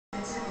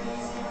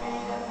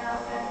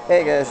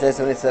Hey guys,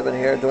 J77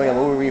 here doing a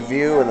movie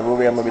review, and the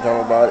movie I'm going to be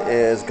talking about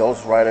is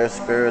Ghost Rider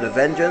Spirit of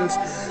Vengeance.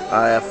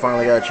 I have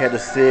finally got a chance to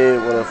see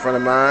it with a friend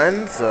of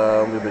mine.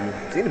 So we've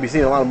seem to be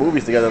seeing a lot of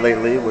movies together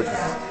lately, which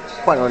is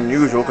quite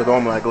unusual because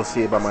normally I go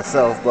see it by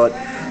myself. But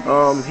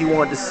he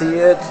wanted to see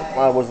it.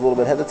 I was a little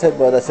bit hesitant,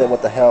 but I said,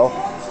 what the hell?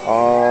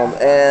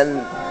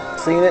 And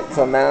seeing it,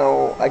 so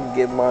now I can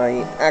give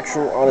my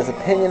actual honest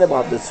opinion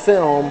about this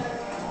film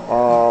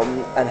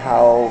and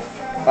how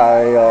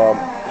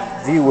I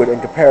view it and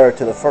compare it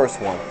to the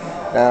first one.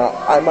 Now,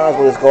 I might as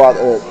well just go out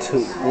to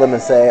limb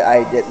and say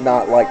I did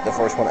not like the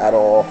first one at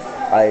all.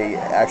 I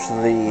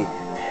actually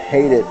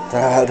hated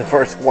the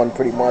first one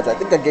pretty much. I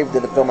think I gave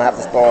the film a half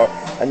a star,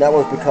 and that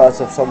was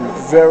because of some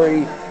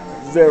very,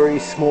 very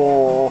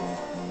small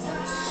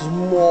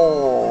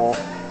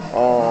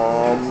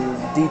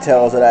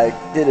details that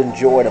I did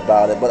enjoy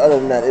about it. But other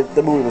than that,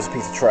 the movie was a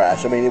piece of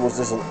trash. I mean, it was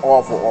just an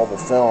awful, awful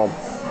film.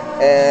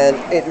 And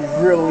it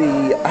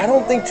really, I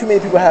don't think too many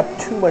people have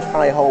too much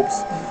high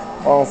hopes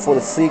for the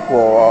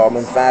sequel.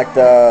 In fact,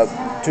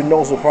 to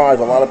no surprise,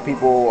 a lot of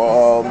people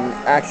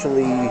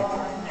actually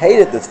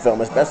hated this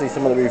film, especially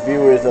some of the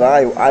reviewers that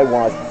I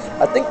watched.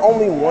 I think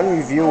only one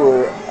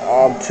reviewer,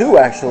 two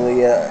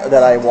actually,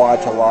 that I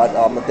watch a lot.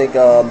 I think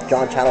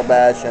John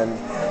Channelbash and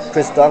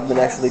Chris Duckman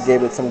actually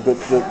gave it some good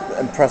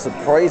impressive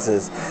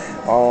praises.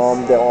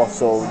 They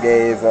also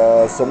gave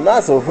some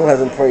not so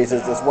pleasant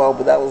praises as well,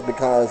 but that was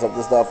because of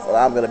the stuff that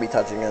I'm going to be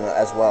touching in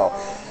as well.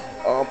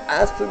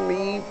 As for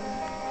me,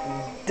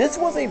 this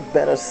was a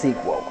better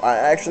sequel. I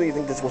actually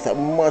think this was a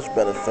much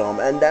better film,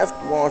 and that's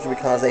largely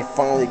because they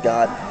finally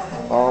got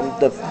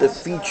the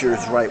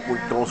features right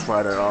with Ghost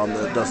Rider.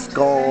 The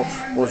skull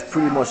was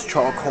pretty much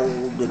charcoal,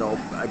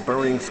 a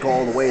burning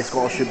skull, the way a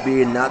skull should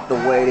be, and not the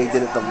way they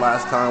did it the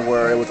last time,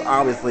 where it was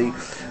obviously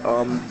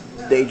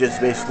they just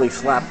basically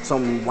slapped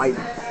some white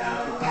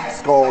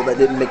skull that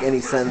didn't make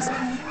any sense.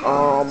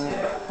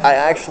 I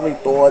actually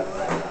thought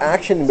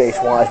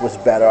action-based wise was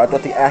better. I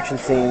thought the action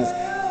scenes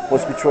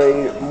was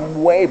portrayed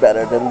way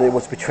better than it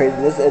was portrayed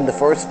in the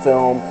first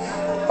film.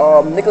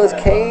 Nicolas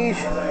Cage,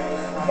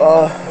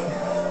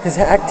 his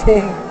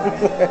acting,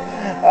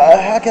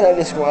 how can I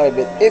describe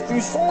it? If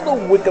you saw The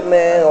Wicker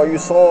Man, or you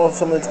saw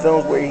some of his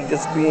films where he's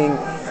just being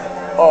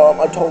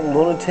a total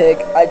lunatic,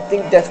 I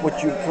think that's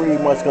what you're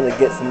pretty much going to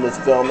get from this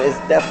film. It's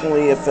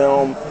definitely a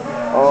film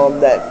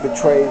that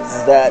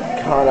betrays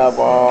that kind of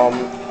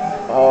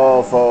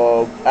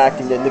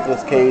acting that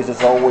Nicolas Cage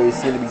has always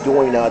seemed to be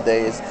doing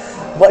nowadays.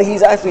 But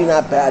he's actually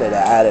not bad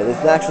at it. It's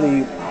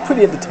actually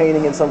pretty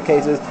entertaining in some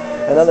cases.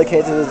 In other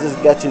cases, it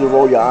just gets you to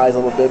roll your eyes a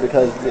little bit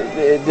because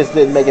it just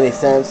didn't make any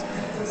sense.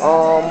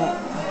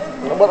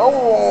 But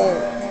overall,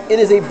 it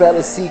is a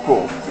better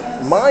sequel.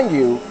 Mind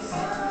you,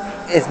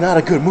 it's not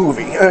a good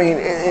movie. I mean,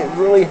 it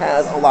really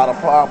has a lot of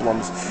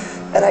problems.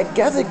 And I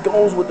guess it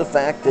goes with the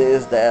fact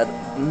is that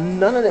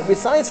none of it,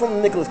 besides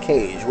from Nicolas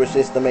Cage, which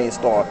is the main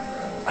star,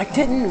 I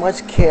didn't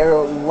much care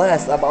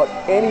less about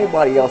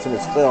anybody else in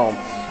this film.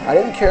 I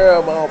didn't care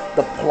about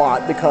the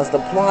plot because the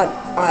plot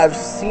I've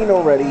seen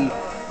already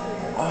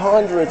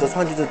hundreds of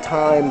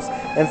times.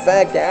 In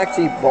fact, they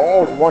actually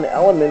borrowed one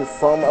element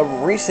from a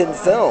recent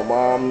film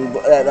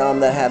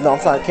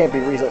it can't be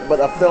recent, but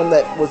a film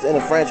that was in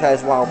a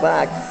franchise a while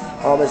back.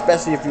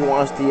 Especially if you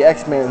watch the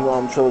X-Men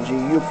trilogy,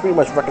 you pretty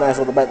much recognize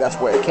a little bit that's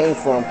where it came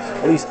from.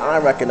 At least I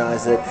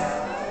recognize it.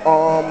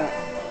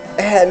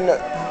 And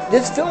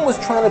this film was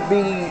trying to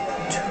be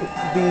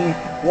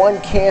one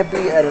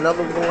campy and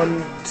another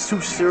one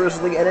too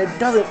seriously, and it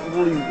doesn't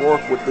really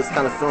work with this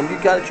kind of film. You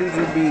gotta choose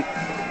to be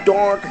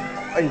dark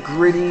and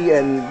gritty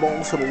and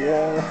balls to the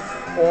wall,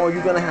 or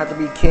you're gonna have to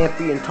be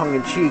campy and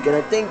tongue-in-cheek. And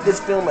I think this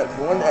film at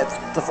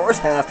the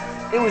first half,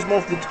 it was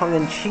mostly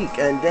tongue-in-cheek,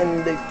 and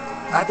then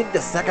I think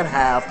the second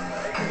half,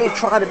 it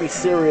tried to be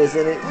serious,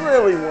 and it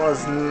really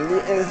wasn't.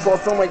 And for a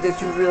film like this,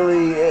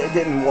 it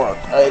didn't work.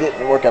 It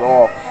didn't work at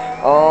all.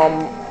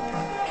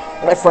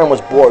 My friend was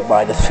bored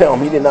by this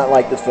film. He did not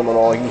like this film at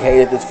all. He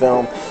hated this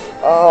film.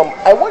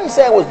 I wouldn't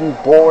say I was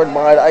bored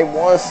by it. I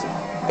was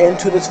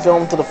into this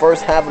film to the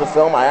first half of the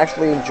film. I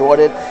actually enjoyed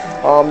it.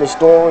 The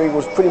story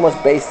was pretty much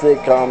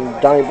basic.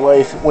 Johnny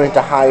Blaze went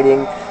into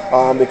hiding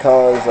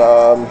because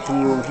he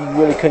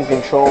really couldn't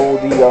control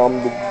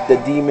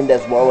the demon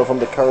as well as from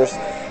the curse.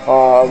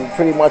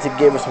 Pretty much it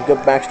gave us some good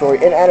backstory.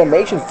 An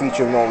animation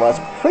feature, no less.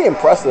 Pretty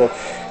impressive.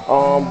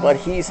 But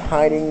he's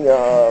hiding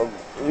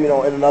in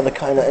another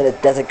in a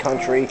desert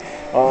country,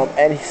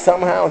 and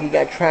somehow he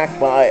got tracked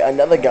by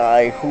another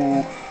guy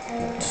who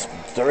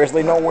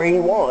seriously know where he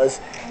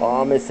was.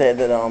 It said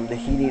that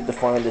he needed to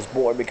find this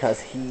boy because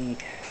he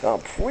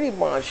pretty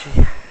much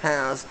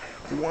has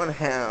one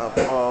half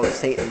of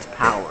Satan's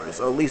powers,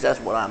 or at least that's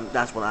what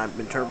I'm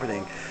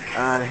interpreting,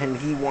 and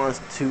he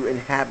wants to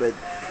inhabit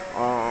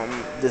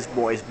this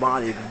boy's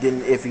body.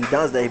 Then if he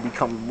does that, he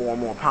becomes more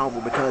and more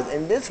powerful, because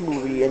in this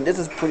movie, and this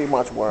is pretty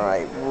much where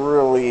I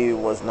really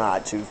was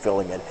not too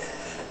feeling it,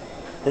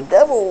 the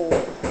devil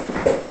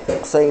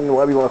Satan,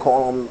 whatever you want to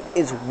call him,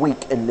 is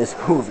weak in this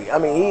movie. I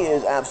mean, he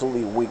is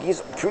absolutely weak.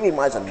 He's pretty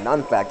much a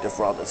non-factor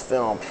throughout this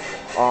film,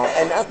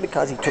 and that's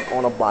because he took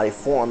on a body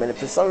form. And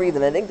for some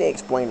reason, I think they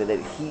explained it, that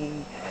he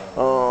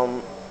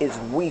is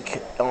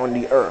weak on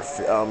the earth.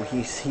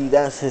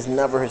 That's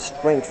never his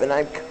strength, and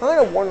I'm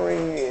kind of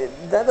wondering,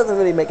 that doesn't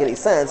really make any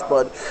sense,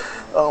 but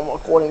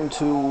according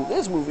to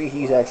this movie,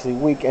 he's actually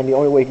weak, and the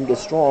only way he can get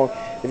strong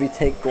if he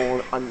take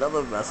on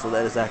another vessel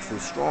that is actually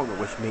stronger,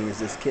 which means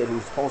this kid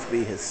who's supposed to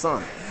be his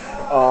son.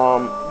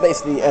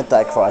 Basically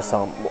Antichrist,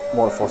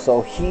 wonderful.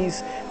 So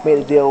he's made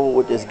a deal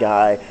with this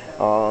guy.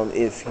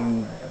 If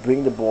you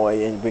bring the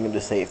boy and bring him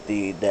to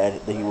safety,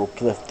 that he will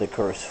lift the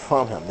curse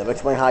from him. They've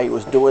explained how he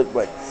was doing it,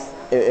 but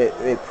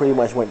it pretty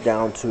much went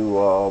down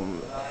to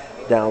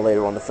down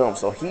later on the film.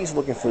 So he's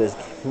looking for this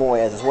boy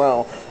as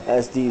well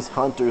as these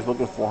hunters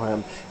looking for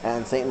him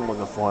and Satan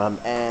looking for him.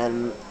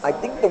 And I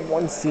think the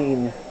one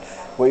scene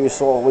where you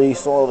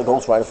saw the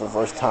Ghost Rider for the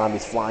first time,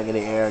 he's flying in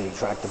the air and he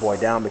tracked the boy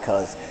down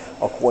because,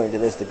 according to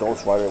this, the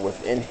Ghost Rider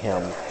within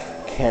him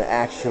can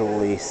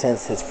actually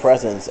sense his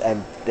presence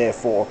and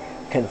therefore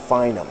can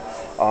find him.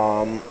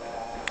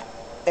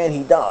 And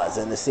he does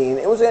in the scene.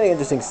 It was an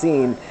interesting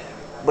scene,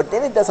 but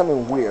then it does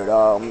something weird.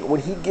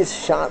 When he gets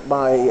shot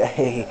by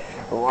a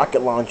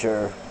rocket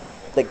launcher,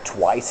 like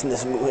twice in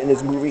this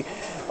movie,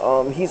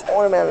 he's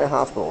automatically in the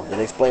hospital.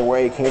 Didn't explain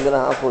where he came to the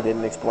hospital.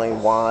 Didn't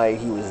explain why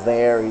he was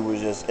there. He was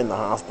just in the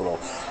hospital,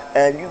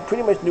 and you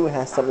pretty much knew it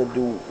had something to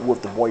do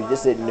with the boy. You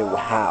just didn't know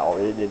how.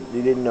 You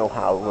didn't know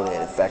how it really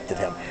had affected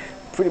him.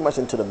 Pretty much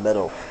into the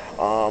middle,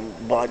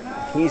 but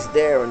he's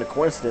there, and the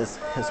coincidence,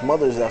 his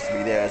mother's has to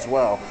be there as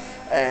well,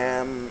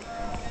 and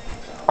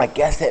I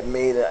guess that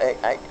made it.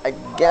 I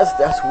guess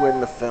that's when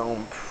the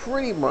film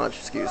pretty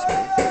much,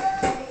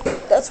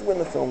 that's when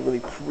the film really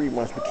pretty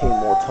much became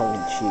more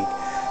tongue-in-cheek.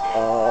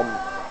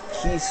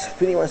 He's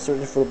pretty much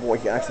searching for the boy.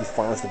 He actually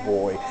finds the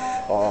boy,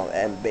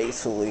 and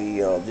basically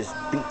just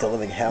beat the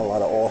living hell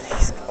out of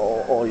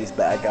all these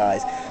bad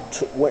guys.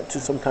 Went to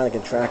some kind of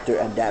contractor,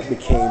 and that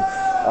became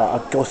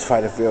a Ghost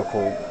Rider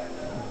vehicle.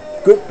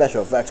 Good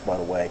special effects, by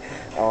the way.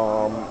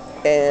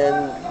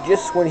 And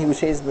just when he was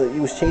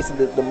chasing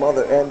the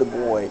mother and the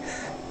boy,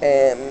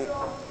 and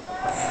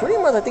pretty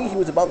much I think he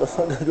was about to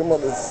suck the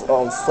mother's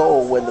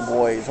soul when the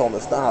boy told him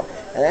to stop.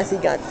 And as he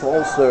got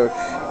closer,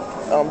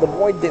 the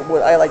boy did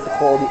what I like to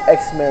call the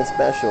X-Men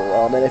special.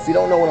 And if you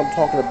don't know what I'm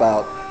talking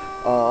about,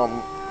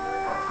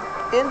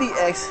 in the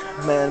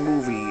X-Men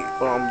movie,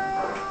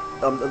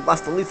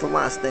 that's the Lethal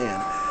Last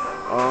Stand.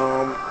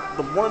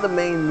 One of the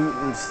main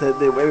mutants that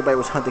everybody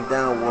was hunting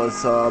down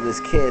was this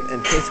kid,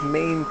 and his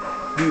main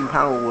mutant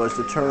power was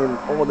to turn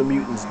all the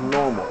mutants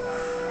normal.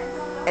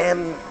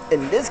 And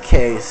in this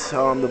case,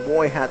 the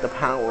boy had the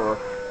power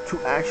to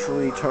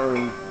actually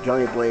turn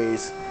Johnny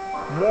Blaze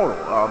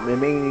mortal,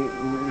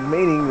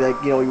 meaning that,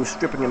 you know, he was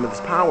stripping him of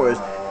his powers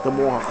the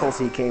more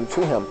closer he came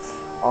to him.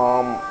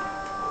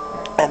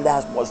 And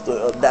that was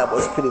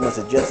pretty much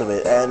the gist of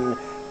it. And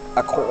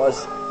of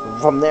course,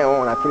 from there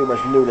on, I pretty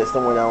much knew that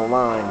somewhere down the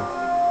line,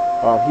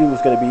 he was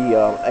going to be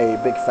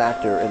a big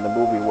factor in the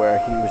movie where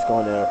he was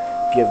going to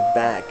give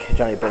back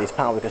Johnny Blaze's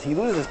power, because he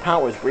loses his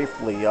powers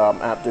briefly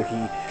after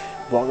he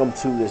brought him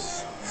to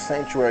this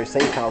sanctuary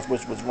safe house,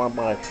 which was run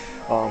by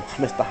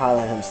Mr.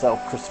 Highland himself,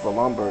 Christopher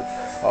Lambert,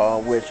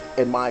 which,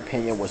 in my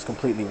opinion, was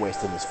completely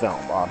wasted in this film.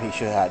 He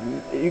should have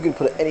had, you can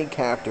put any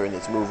character in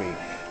this movie,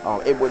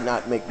 it would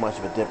not make much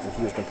of a difference.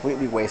 He was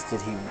completely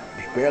wasted. He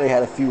barely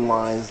had a few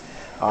lines,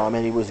 and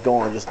he was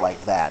going just like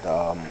that.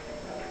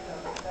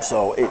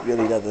 So it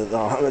really doesn't,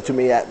 to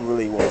me, that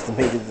really was the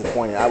major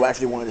disappointment. I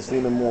actually wanted to see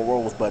him in more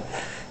roles, but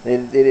they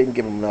didn't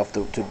give him enough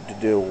to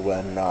do,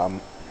 and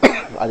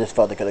I just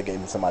felt they could have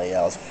given him somebody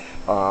else.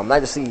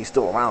 Nice to see he's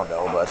still around,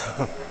 though,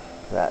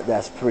 but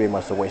that's pretty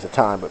much a waste of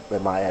time, but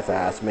if you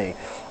ask me.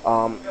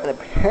 And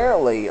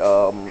apparently,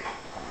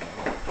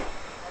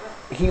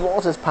 he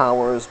lost his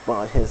powers,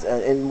 but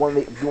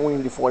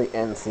going before the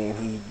end scene,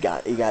 he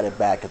got it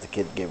back because the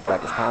kid gave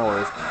back his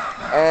powers,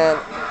 and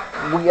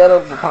we ended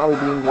up probably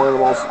being one of the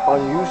most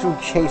unusual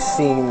chase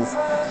scenes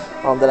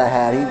that I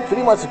had. He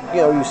pretty much,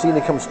 you see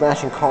him come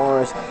smashing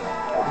cars,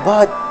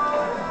 but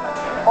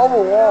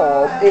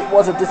overall, it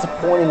was a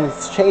disappointing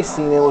chase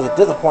scene. It was a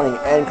disappointing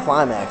end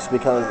climax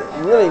because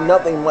really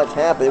nothing much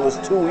happened. It was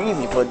too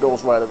easy for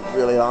Ghost Rider, to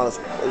be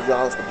honest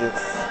with you.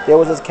 There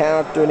was this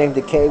character named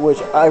Decay, which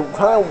I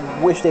kind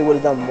of wish they would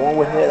have done more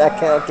with that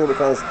character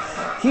because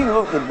he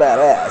looked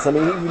badass. I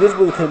mean, this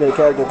really could have been a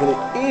character that could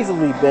have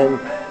easily been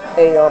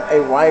a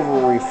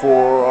rivalry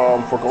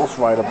for Ghost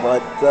Rider,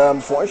 but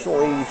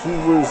unfortunately, he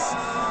was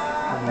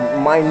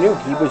minute.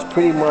 He was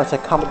pretty much a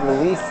comic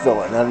relief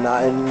villain,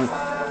 and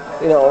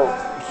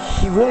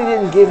he really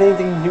didn't give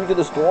anything new to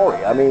the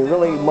story. I mean,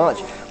 really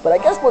much. But I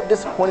guess what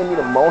disappointed me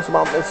the most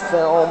about this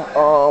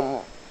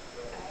film,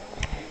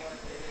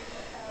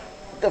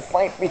 the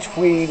fight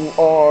between,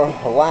 or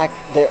lack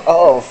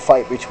thereof,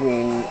 fight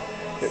between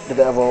the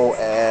Devil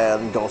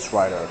and Ghost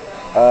Rider,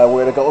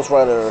 where the Ghost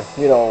Rider,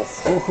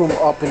 flew him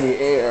up in the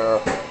air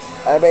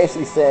I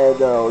basically said,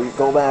 you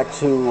go back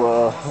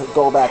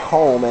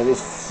home, and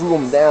just threw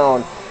him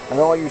down, and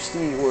all you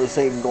see was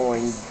him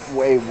going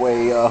way,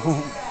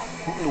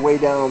 way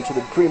down to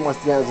the pretty much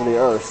down to the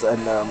earth,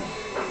 and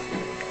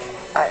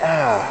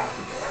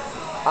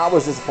I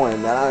was disappointed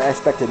in that. I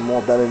expected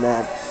more better than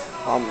that.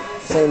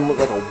 Same looked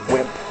like a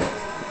whip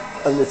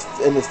in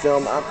this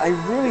film. I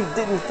really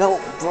didn't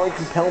felt very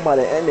compelled by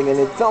the ending, and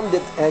the film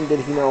did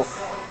ended,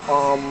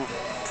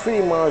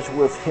 pretty much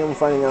with him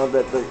finding out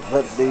that the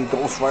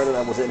Ghost Rider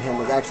that was in him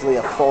was actually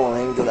a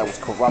fallen angel that was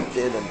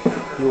corrupted, and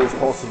he was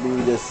supposed to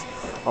be this,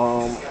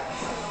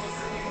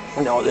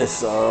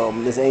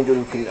 this angel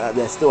who can,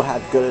 that still had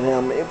good in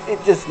him.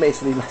 It just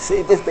basically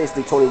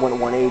totally went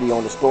 180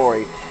 on the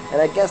story,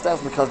 and I guess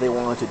that's because they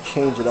wanted to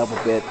change it up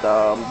a bit.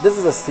 This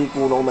is a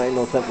sequel,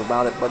 no sense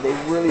about it, but they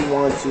really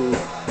wanted to,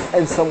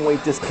 in some way,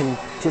 just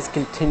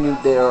continue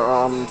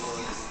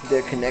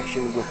their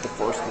connection with the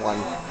first one,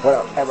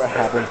 whatever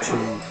happened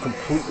to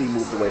completely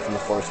moved away from the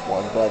first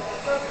one. But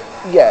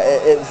yeah,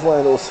 it's one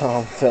of those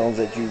films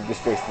that you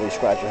just basically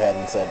scratch your head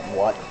and said,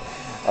 what?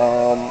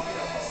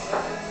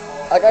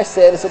 Like I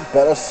said, it's a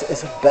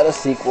better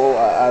sequel.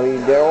 I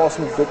mean, there are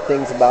some good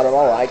things about it.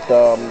 I liked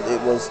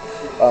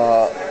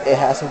it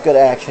has some good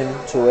action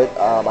to it.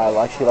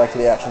 I actually liked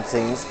the action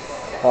scenes.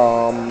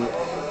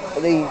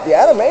 The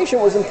animation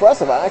was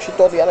impressive. I actually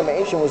thought the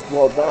animation was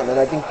well done, and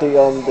I think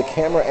the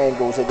camera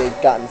angles that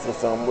they've gotten for the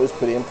film was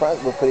pretty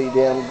impressive, were pretty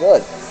damn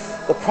good.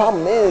 The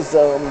problem is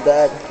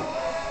that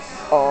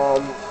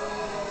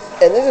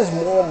and this is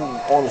more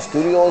on the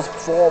studio's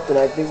fault than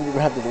I think we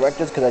would have the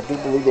directors, because I do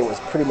believe they was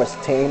pretty much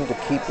tamed to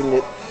keeping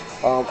it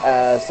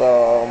as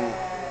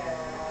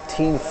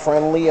teen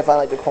friendly, if I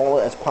like to call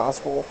it, as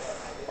possible.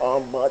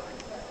 But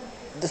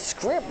the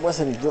script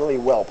wasn't really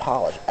well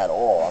polished at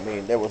all. I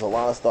mean, there was a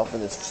lot of stuff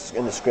in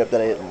the script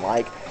that I didn't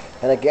like,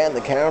 and again,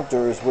 the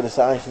characters, with the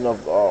exception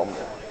of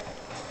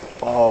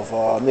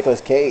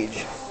Nicolas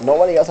Cage,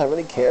 nobody else I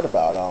really cared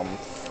about.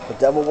 The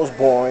Devil was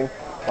boring.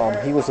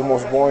 He was the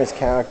most boring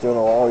character in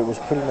all. He was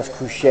pretty much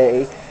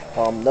cliche.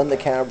 None of the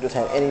characters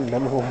had any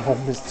memorable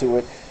moments to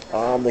it.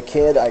 The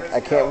kid, I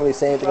can't really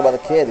say anything about the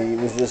kid. He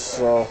was just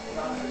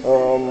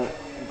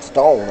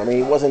stone. I mean,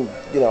 he wasn't,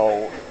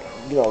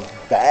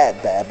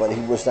 bad, but he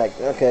was like,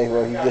 okay,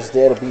 well, he just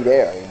there to be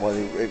there.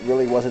 It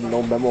really wasn't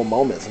no memorable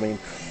moments. I mean,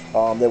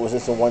 there was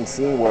just one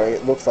scene where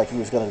it looks like he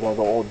was going to go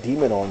all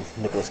demon on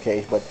Nicolas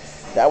Cage, but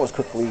that was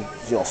quickly,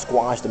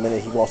 squashed the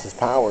minute he lost his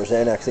powers.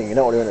 And next thing you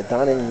know, they're in the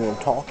dining room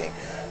talking.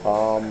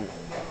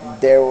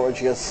 There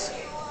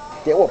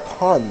were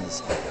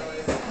puns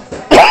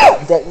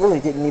that really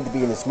didn't need to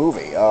be in this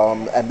movie,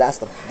 and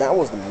that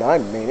was my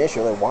main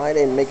issue. Like, why are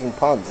they making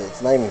puns?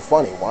 It's not even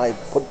funny. Why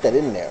put that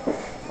in there?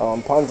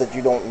 Puns that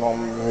you don't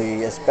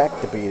normally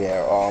expect to be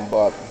there,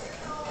 but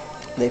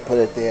they put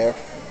it there.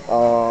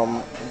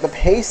 The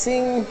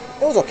pacing,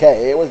 it was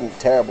okay. It wasn't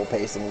terrible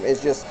pacing.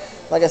 It's just,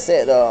 like I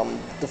said,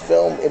 the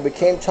film, it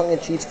became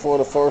tongue-in-cheek for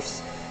the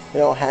first,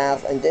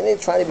 half, and then they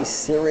tried to be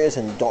serious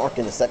and dark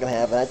in the second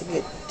half, and I think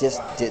it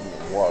just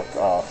didn't work.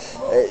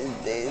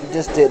 It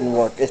just didn't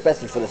work,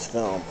 especially for this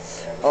film.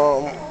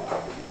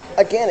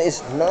 Again,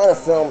 it's not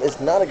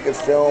a good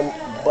film,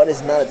 but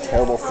it's not a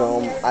terrible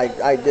film.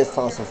 I did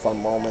find some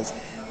fun moments.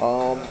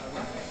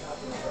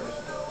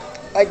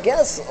 I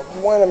guess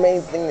one of the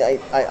main things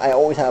I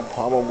always have a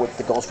problem with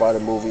the Ghost Rider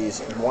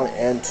movies, 1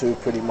 and 2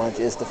 pretty much,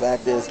 is the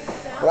fact is,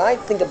 when I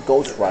think of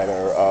Ghost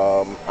Rider,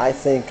 I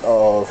think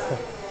of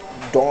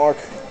dark,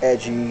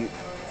 edgy,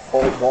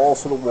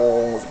 balls to the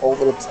walls,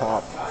 over the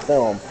top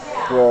film,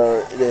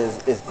 where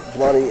it's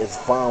bloody, it's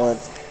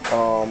violent,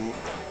 and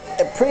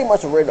pretty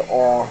much a rated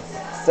R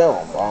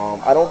film.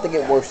 I don't think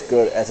it works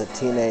good as a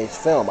teenage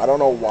film. I don't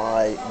know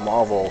why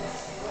Marvel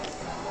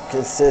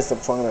consists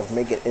of trying to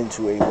make it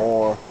into a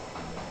more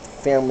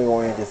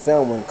family-oriented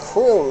film when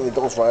clearly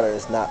Ghost Rider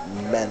is not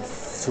meant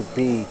to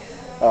be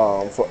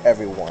for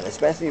everyone,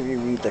 especially if you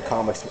read the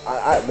comics,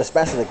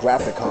 especially the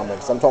graphic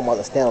comics. I'm talking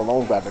about the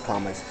standalone graphic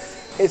comics.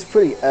 It's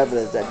pretty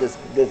evident that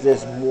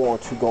there's more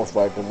to Ghost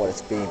Rider than what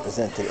is being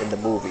presented in the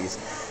movies.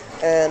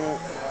 And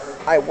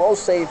I will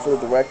say, for the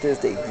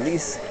directors, at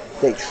least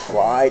they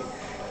tried.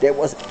 There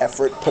was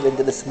effort put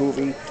into this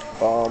movie,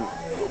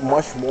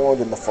 much more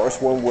than the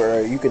first one,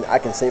 where I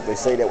can safely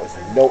say there was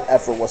no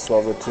effort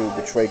whatsoever to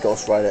portray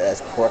Ghost Rider as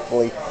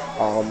correctly.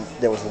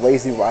 There was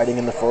lazy writing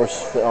in the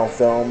first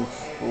film,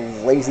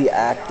 lazy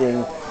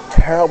acting,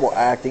 terrible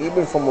acting,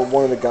 even from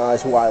one of the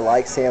guys who I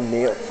like, Sam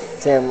Elliott.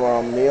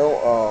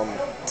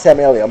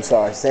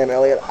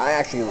 I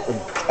actually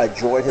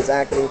enjoyed his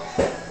acting.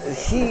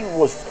 He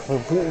was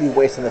completely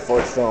wasting the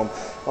first film.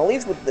 At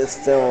least with this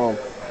film,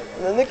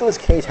 Nicolas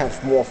Cage had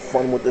more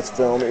fun with this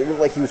film. It looked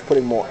like he was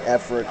putting more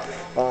effort.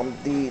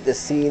 The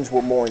scenes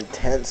were more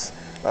intense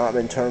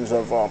in terms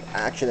of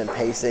action and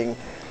pacing.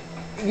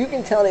 You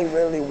can tell they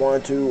really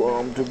wanted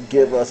to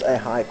give us a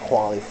high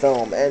quality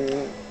film.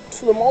 And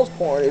for the most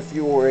part, if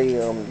you were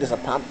just a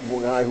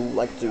popcorn guy who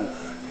liked to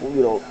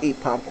eat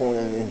popcorn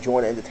and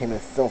enjoy the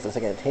entertainment film for the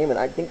sake of entertainment,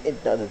 I think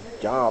it does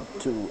its job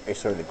to a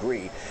certain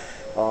degree.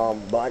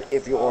 But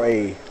if you're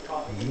a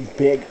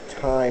big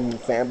time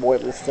fanboy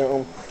of this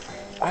film,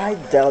 I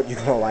doubt you're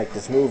gonna like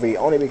this movie,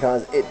 only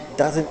because it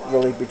doesn't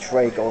really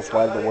portray Ghost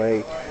Rider the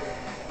way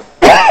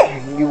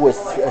you would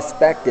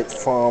expect it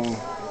from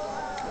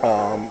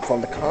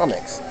the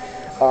comics.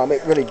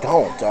 It really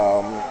don't,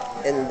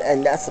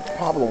 and that's the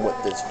problem with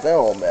this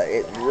film.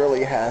 It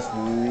really have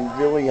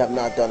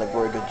not done a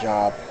very good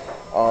job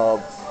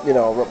of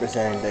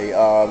representing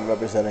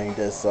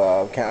this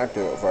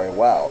character very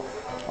well,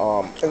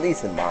 at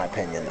least in my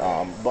opinion.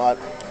 But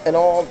in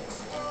all,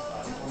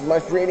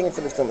 my rating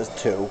for this film is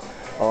 2.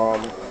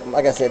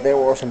 Like I said, there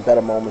were some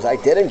better moments. I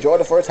did enjoy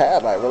the first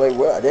half. I really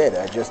did.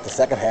 Just the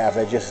second half,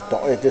 it just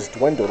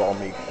dwindled on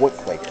me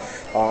quickly.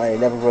 I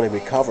never really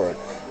recovered.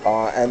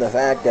 And the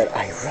fact that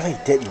I really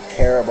didn't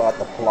care about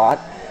the plot,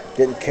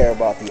 didn't care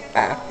about the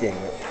acting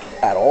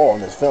at all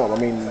in this film. I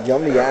mean,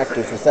 the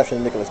actor's reception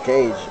of Nicolas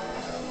Cage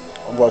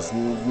was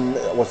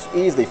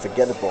easily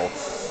forgettable.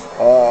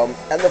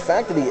 And the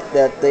fact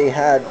that they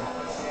had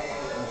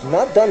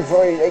not done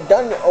they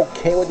done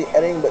okay with the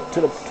editing, but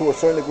to a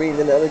certain degree, and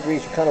then the other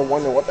degrees you kind of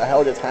wonder what the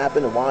hell just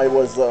happened and why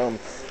was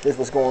this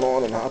was going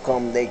on and how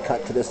come they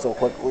cut to this so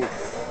quickly.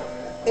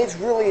 It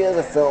really is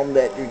a film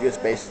that you just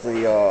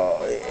basically,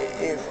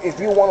 if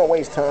you want to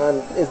waste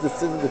time, this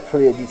is a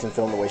pretty decent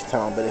film to waste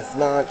time. But if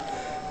not,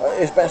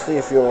 especially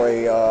if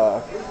you're a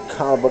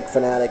comic book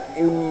fanatic,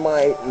 you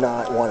might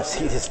not want to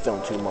see this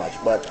film too much.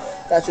 But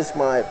that's just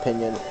my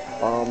opinion.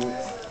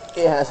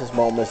 It has its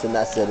moments, and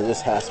that's it. It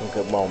just has some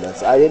good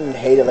moments. I didn't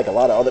hate it like a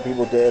lot of other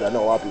people did. I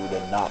know a lot of people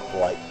did not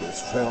like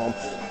this film.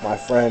 My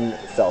friend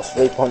fell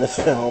asleep on this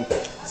film,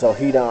 so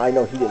I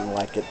know he didn't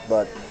like it.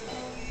 But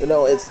it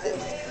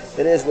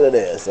is what it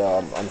is.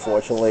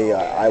 Unfortunately,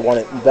 I want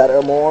it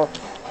better, more.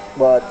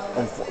 But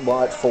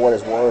for what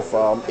it's worth,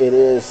 it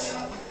is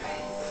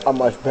a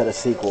much better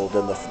sequel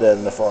than the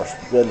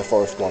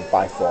first one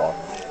by far.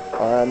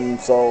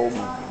 So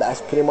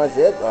that's pretty much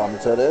it.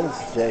 Until then,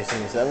 it's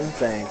Jason7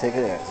 saying take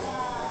it easy.